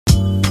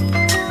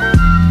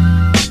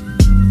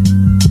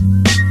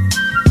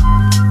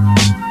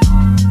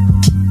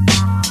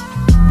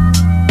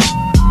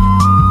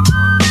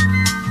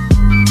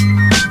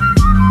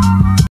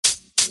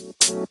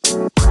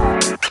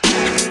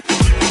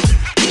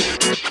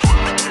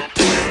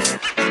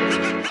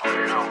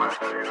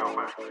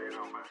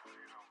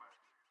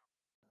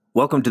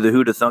Welcome to the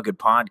Who to Thunk It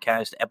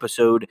podcast,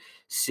 episode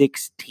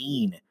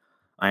 16.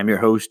 I am your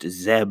host,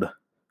 Zeb.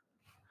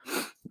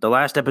 The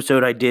last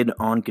episode I did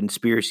on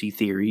conspiracy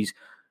theories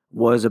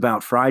was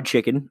about fried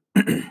chicken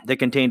that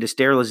contained a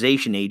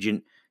sterilization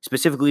agent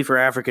specifically for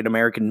African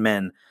American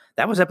men.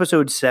 That was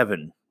episode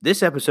 7.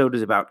 This episode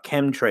is about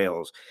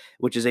chemtrails,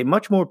 which is a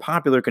much more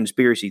popular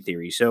conspiracy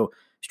theory. So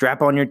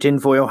strap on your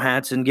tinfoil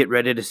hats and get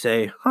ready to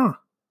say,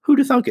 who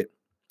to thunk it?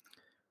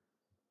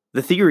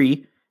 The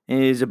theory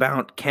is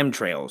about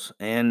chemtrails,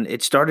 and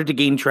it started to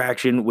gain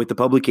traction with the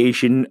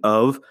publication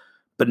of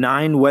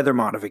Benign Weather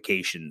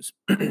Modifications,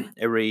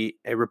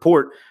 a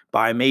report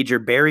by Major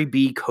Barry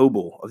B.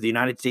 Coble of the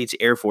United States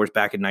Air Force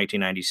back in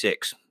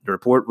 1996. The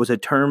report was a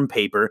term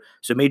paper,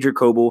 so Major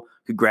Coble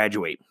could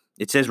graduate.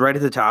 It says right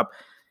at the top,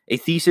 a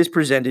thesis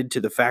presented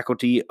to the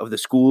faculty of the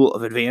School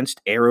of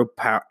Advanced Air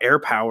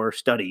Power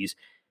Studies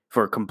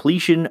for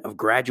completion of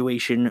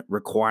graduation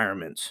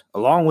requirements,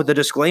 along with a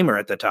disclaimer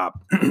at the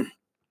top.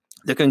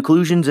 The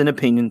conclusions and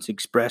opinions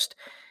expressed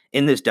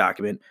in this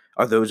document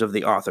are those of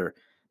the author.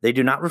 They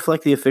do not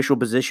reflect the official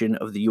position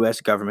of the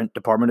U.S. government,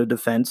 Department of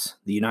Defense,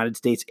 the United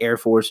States Air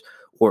Force,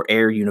 or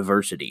Air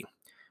University.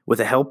 With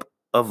the help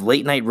of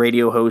late-night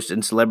radio hosts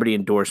and celebrity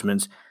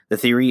endorsements, the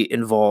theory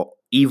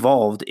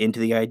evolved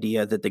into the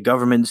idea that the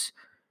governments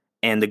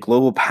and the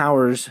global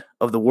powers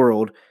of the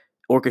world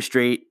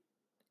orchestrate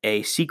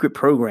a secret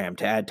program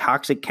to add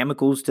toxic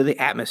chemicals to the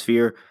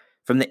atmosphere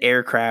from the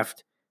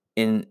aircraft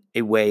in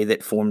a way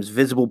that forms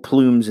visible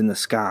plumes in the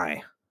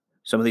sky.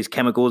 Some of these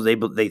chemicals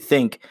they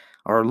think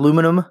are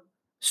aluminum,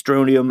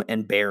 strontium,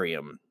 and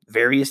barium.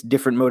 Various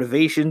different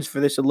motivations for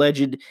this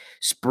alleged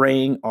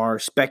spraying are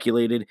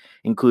speculated,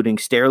 including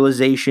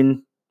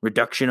sterilization,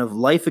 reduction of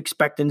life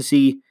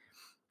expectancy,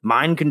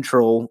 mind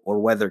control, or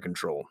weather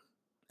control.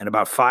 And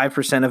about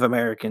 5% of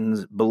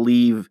Americans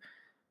believe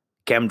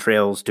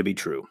chemtrails to be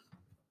true.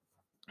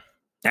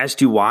 As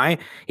to why,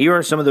 here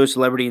are some of those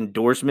celebrity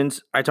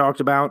endorsements I talked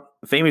about.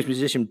 Famous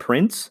musician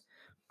Prince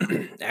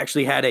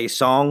actually had a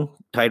song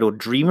titled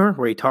Dreamer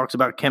where he talks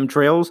about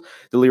chemtrails.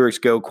 The lyrics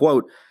go,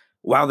 quote,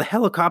 "While the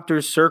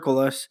helicopters circle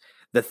us,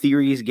 the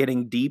theory's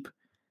getting deep.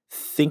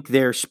 Think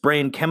they're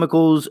spraying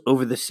chemicals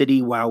over the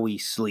city while we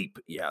sleep."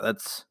 Yeah,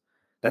 that's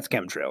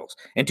chemtrails.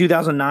 In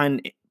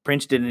 2009,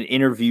 Prince did an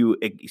interview,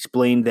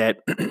 explained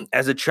that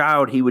as a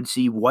child, he would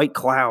see white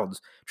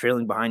clouds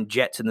trailing behind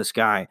jets in the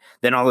sky.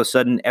 Then all of a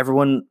sudden,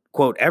 everyone,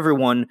 quote,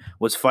 everyone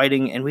was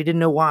fighting and we didn't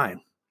know why.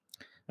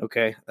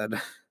 Okay,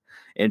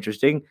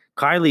 interesting.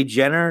 Kylie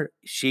Jenner,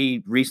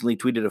 she recently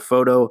tweeted a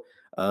photo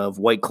of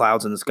white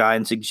clouds in the sky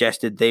and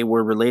suggested they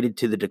were related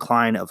to the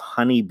decline of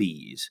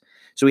honeybees.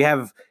 So we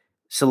have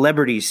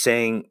celebrities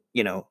saying,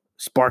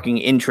 sparking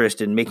interest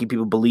and making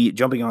people believe,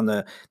 jumping on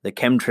the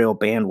chemtrail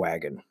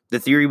bandwagon. The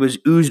theory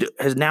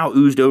has now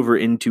oozed over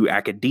into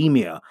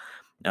academia.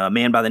 A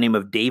man by the name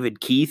of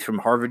David Keith from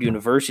Harvard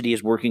University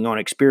is working on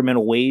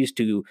experimental ways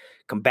to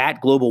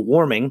combat global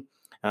warming,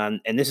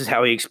 and this is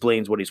how he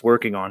explains what he's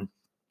working on.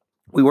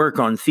 We work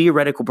on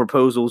theoretical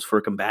proposals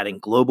for combating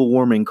global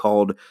warming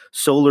called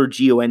solar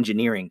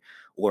geoengineering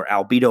or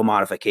albedo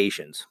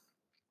modifications.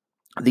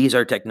 These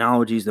are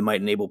technologies that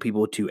might enable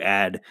people to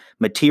add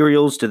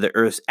materials to the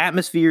Earth's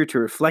atmosphere to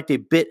reflect a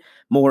bit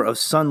more of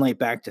sunlight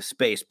back to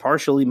space,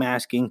 partially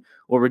masking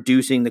or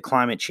reducing the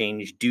climate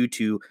change due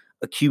to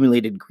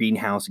accumulated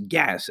greenhouse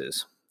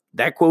gases.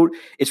 That quote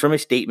is from a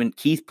statement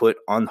Keith put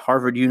on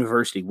Harvard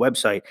University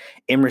website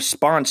in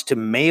response to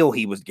mail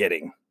he was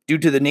getting. Due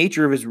to the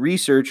nature of his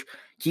research,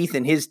 Keith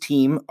and his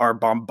team are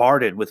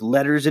bombarded with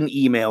letters and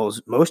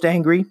emails, most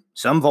angry,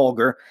 some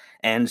vulgar,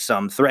 and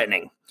some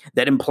threatening,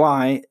 that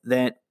imply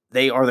that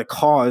they are the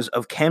cause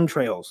of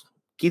chemtrails.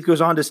 Keith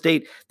goes on to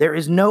state, there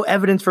is no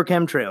evidence for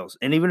chemtrails,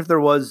 and even if there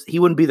was, he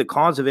wouldn't be the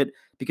cause of it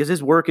because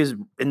his work is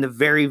in the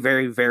very,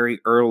 very, very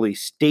early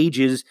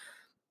stages,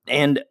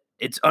 and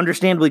it's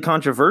understandably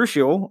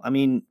controversial,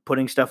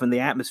 putting stuff in the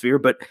atmosphere,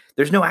 but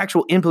there's no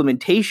actual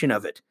implementation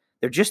of it.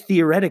 They're just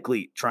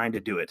theoretically trying to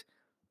do it.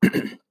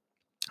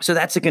 So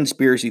that's a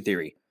conspiracy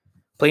theory.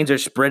 Planes are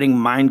spreading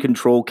mind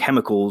control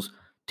chemicals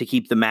to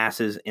keep the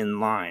masses in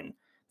line.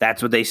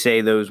 That's what they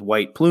say those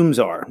white plumes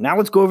are. Now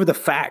let's go over the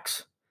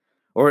facts,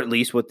 or at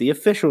least what the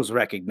officials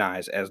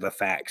recognize as the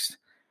facts.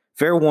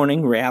 Fair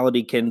warning,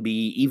 reality can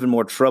be even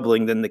more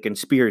troubling than the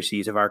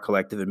conspiracies of our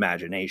collective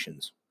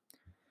imaginations.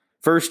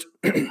 First,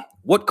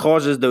 what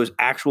causes those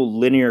actual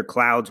linear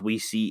clouds we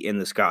see in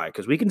the sky?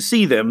 Because we can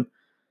see them.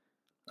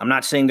 I'm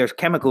not saying there's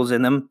chemicals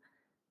in them,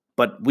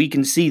 but we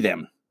can see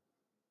them.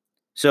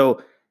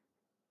 So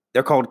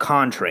they're called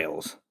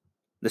contrails.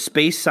 The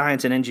Space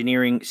Science and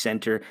Engineering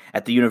Center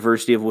at the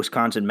University of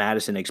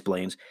Wisconsin-Madison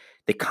explains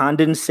the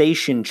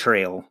condensation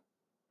trail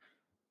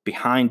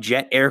behind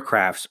jet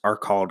aircrafts are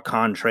called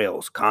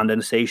contrails.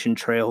 Condensation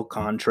trail,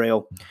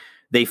 contrail.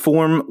 They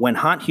form when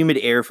hot, humid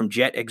air from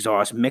jet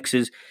exhaust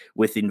mixes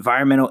with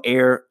environmental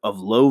air of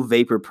low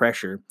vapor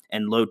pressure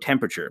and low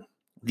temperature.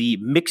 The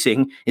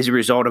mixing is a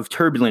result of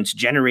turbulence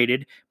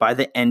generated by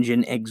the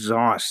engine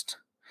exhaust.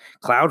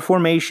 Cloud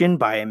formation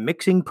by a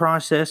mixing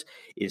process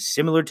is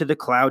similar to the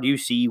cloud you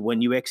see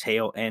when you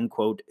exhale and,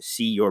 quote,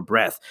 see your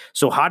breath.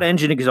 So hot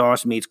engine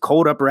exhaust meets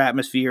cold upper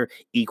atmosphere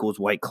equals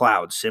white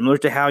clouds, similar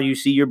to how you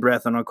see your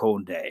breath on a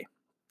cold day.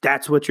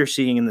 That's what you're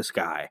seeing in the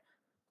sky.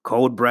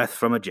 Cold breath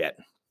from a jet.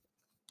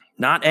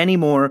 Not any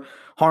more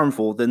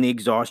harmful than the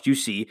exhaust you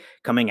see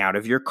coming out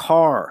of your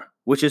car,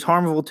 which is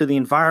harmful to the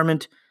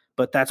environment,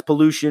 but that's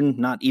pollution,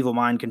 not evil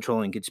mind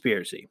controlling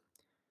conspiracy.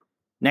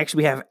 Next,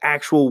 we have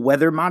actual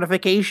weather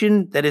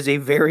modification. That is a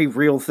very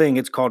real thing.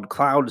 It's called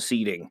cloud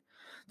seeding.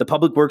 The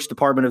Public Works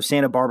Department of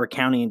Santa Barbara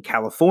County in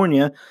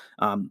California,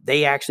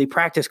 they actually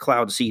practice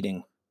cloud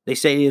seeding. They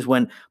say it is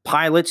when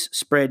pilots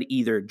spread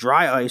either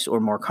dry ice or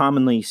more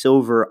commonly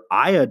silver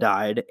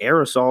iodide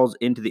aerosols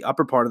into the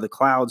upper part of the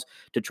clouds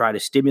to try to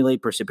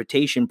stimulate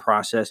precipitation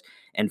process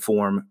and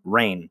form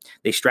rain.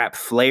 They strap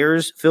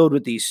flares filled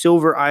with these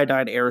silver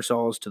iodide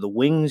aerosols to the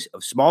wings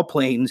of small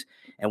planes,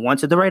 and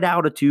once at the right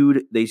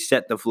altitude, they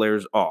set the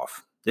flares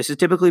off. This is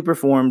typically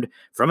performed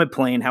from a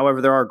plane.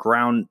 However, there are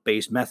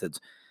ground-based methods.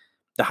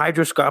 The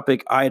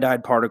hydroscopic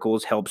iodide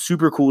particles help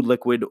supercooled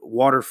liquid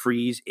water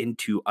freeze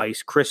into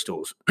ice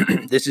crystals.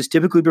 This is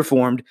typically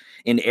performed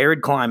in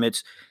arid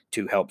climates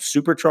to help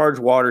supercharge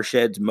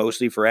watersheds,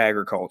 mostly for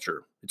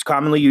agriculture. It's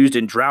commonly used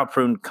in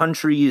drought-prone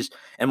countries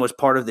and was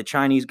part of the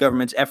Chinese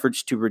government's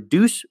efforts to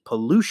reduce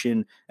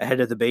pollution ahead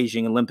of the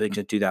Beijing Olympics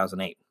in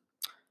 2008.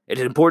 It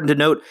is important to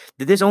note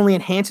that this only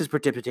enhances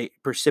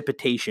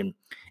precipitation.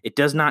 It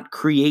does not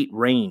create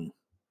rain.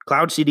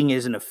 Cloud seeding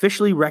is an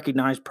officially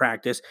recognized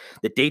practice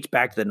that dates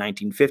back to the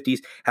 1950s.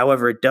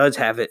 However, it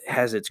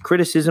has its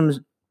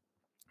criticisms.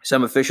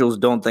 Some officials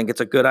don't think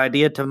it's a good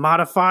idea to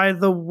modify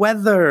the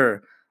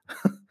weather.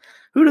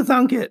 Who'd have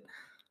thunk it?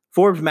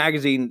 Forbes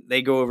magazine,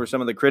 they go over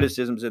some of the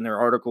criticisms in their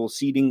article,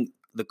 Seeding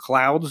the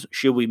Clouds,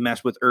 Should We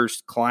Mess with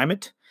Earth's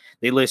Climate?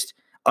 They list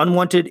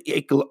unwanted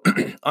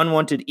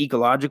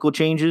ecological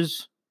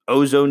changes,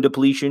 ozone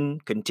depletion,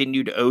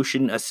 continued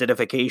ocean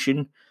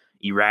acidification,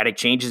 erratic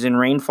changes in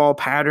rainfall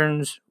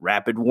patterns,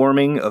 rapid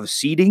warming of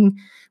seeding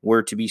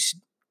were to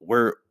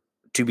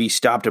be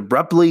stopped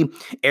abruptly,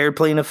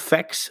 airplane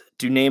effects,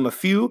 to name a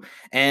few,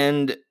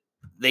 and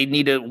they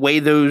need to weigh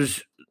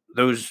those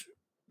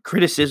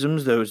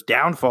criticisms, those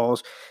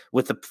downfalls,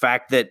 with the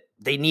fact that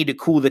they need to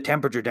cool the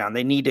temperature down.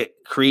 They need to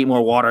create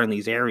more water in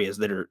these areas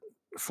that are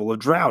full of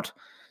drought.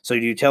 So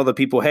do you tell the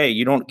people, hey,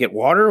 you don't get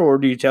water, or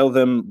do you tell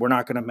them we're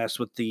not going to mess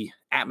with the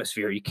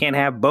atmosphere? You can't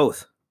have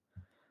both.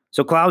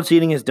 So cloud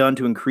seeding is done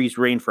to increase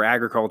rain for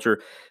agriculture,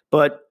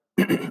 but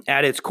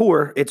at its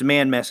core, it's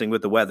man messing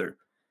with the weather.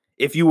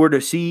 If you were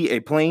to see a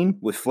plane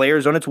with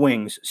flares on its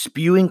wings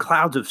spewing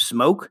clouds of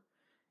smoke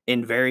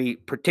in very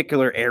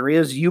particular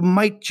areas, you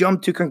might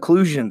jump to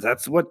conclusions.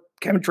 That's what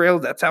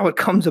chemtrails, that's how it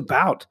comes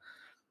about.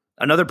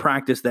 Another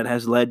practice that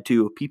has led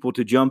to people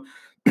to jump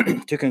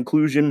to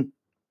conclusion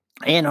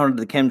and onto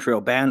the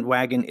chemtrail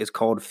bandwagon is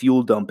called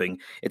fuel dumping.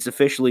 It's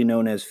officially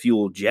known as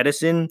fuel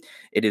jettison.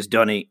 It is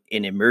done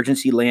in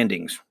emergency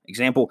landings.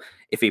 Example,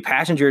 if a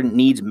passenger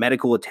needs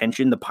medical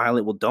attention, the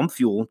pilot will dump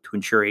fuel to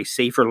ensure a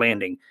safer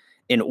landing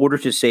in order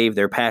to save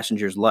their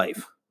passenger's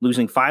life.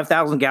 Losing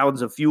 5,000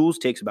 gallons of fuels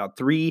takes about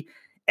 3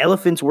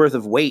 elephants' worth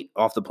of weight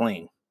off the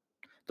plane.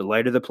 The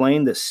lighter the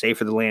plane, the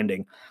safer the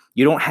landing.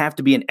 You don't have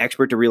to be an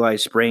expert to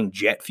realize spraying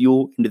jet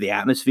fuel into the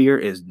atmosphere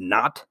is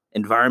not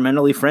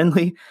environmentally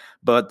friendly,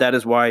 but that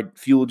is why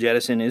fuel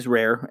jettison is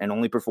rare and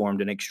only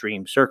performed in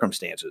extreme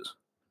circumstances.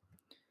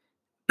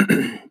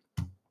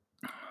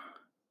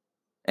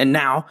 And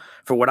now,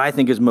 for what I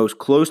think is most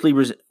closely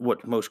resembles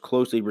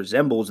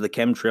the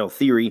chemtrail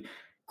theory,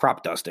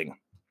 crop dusting.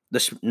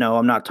 No,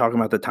 I'm not talking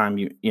about the time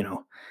you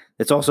know.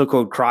 It's also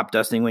called crop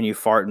dusting when you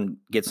fart and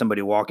get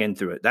somebody to walk in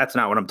through it. That's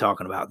not what I'm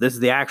talking about. This is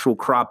the actual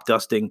crop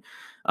dusting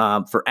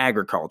for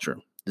agriculture.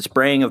 The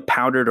spraying of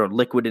powdered or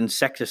liquid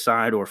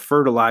insecticide or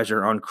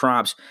fertilizer on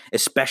crops,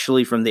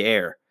 especially from the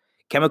air.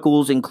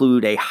 Chemicals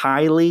include a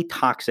highly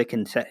toxic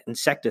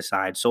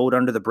insecticide sold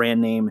under the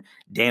brand name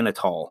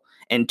Danatol,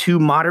 and 2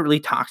 moderately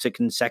toxic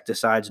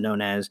insecticides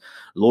known as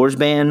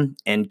Lorsban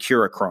and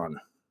Curacron.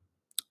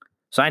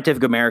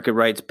 Scientific American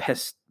writes,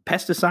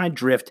 pesticide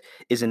drift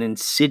is an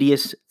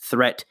insidious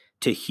threat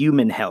to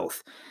human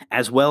health,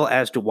 as well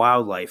as to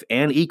wildlife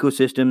and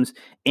ecosystems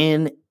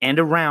in and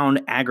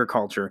around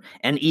agriculture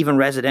and even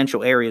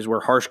residential areas where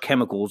harsh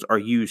chemicals are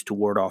used to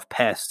ward off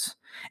pests.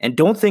 And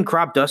don't think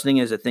crop dusting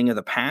is a thing of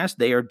the past.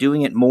 They are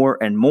doing it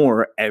more and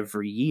more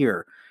every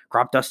year.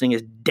 Crop dusting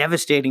is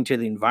devastating to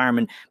the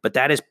environment, but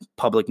that is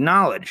public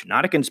knowledge,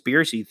 not a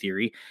conspiracy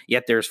theory.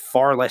 Yet there's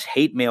far less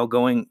hate mail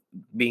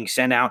being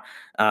sent out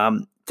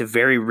to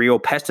very real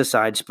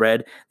pesticide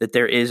spread that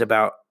there is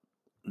about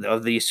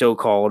of these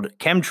so-called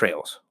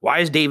chemtrails. Why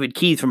is David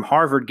Keith from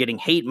Harvard getting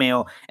hate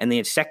mail and the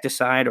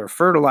insecticide or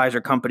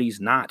fertilizer companies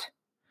not?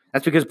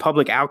 That's because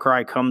public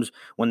outcry comes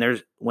when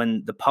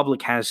the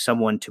public has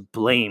someone to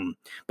blame,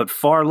 but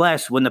far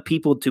less when the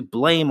people to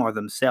blame are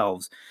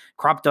themselves.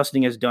 Crop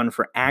dusting is done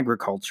for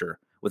agriculture,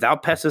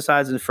 Without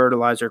pesticides and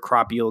fertilizer,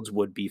 crop yields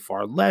would be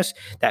far less.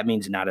 That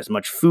means not as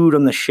much food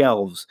on the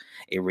shelves,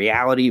 a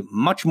reality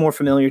much more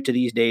familiar to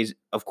these days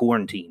of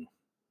quarantine.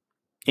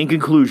 In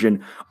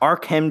conclusion, are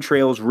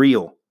chemtrails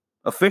real?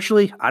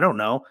 Officially, I don't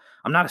know.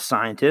 I'm not a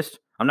scientist.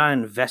 I'm not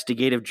an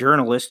investigative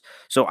journalist,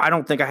 so I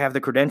don't think I have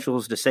the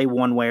credentials to say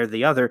one way or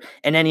the other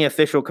in any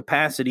official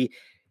capacity.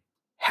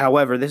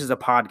 However, this is a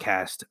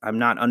podcast. I'm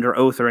not under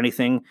oath or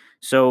anything,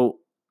 so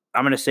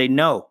I'm going to say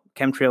no,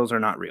 chemtrails are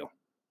not real.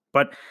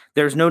 But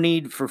there's no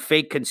need for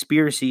fake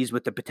conspiracies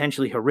with the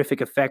potentially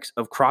horrific effects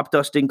of crop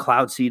dusting,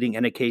 cloud seeding,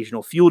 and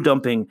occasional fuel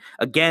dumping.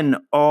 Again,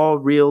 all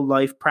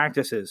real-life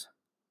practices.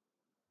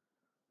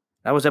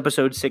 That was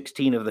episode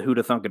 16 of the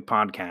Who'da Thunk It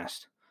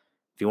podcast.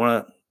 If you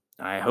want to,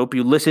 I hope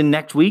you listen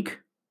next week.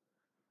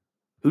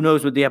 Who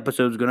knows what the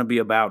episode's going to be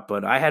about,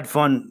 but I had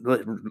fun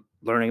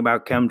learning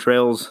about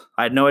chemtrails.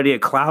 I had no idea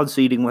cloud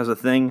seeding was a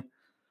thing.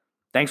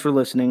 Thanks for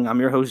listening. I'm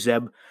your host,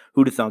 Zeb.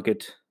 Who'da Thunk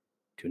It.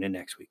 Tune in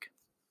next week.